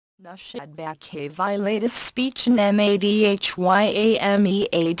Noushad Baqavi latest speech in MADHYAME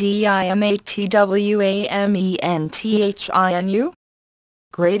ADIMATWAM ENTHINU.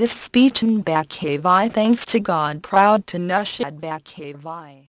 Greatest speech in Baqavi, thanks to God, proud to Noushad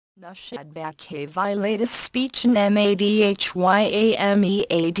Baqavi. Noushad Baqavi latest speech in MADHYAME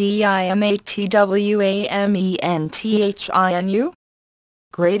ADIMATWAM ENTHINU.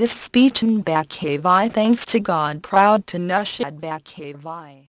 Greatest speech in Baqavi, thanks to God, proud to Noushad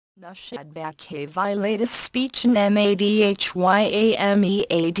Baqavi. Noushad Baqavi latest speech in MADHYAME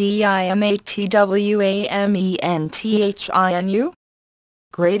ADIMATWAM ENTHINU.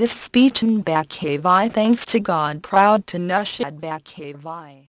 Greatest speech in Baqavi, thanks to God, proud to Noushad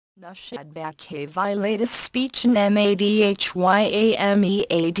Baqavi. Noushad Baqavi latest speech in MADHYAME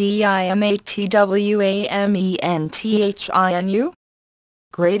ADIMATWAM ENTHINU.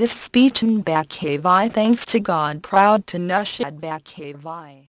 Greatest speech in Baqavi, thanks to God, proud to Noushad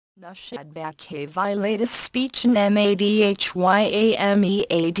Baqavi. Noushad Baqavi latest speech in MADHYAME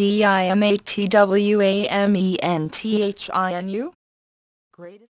ADIMATWAM ENTHINU. Greatest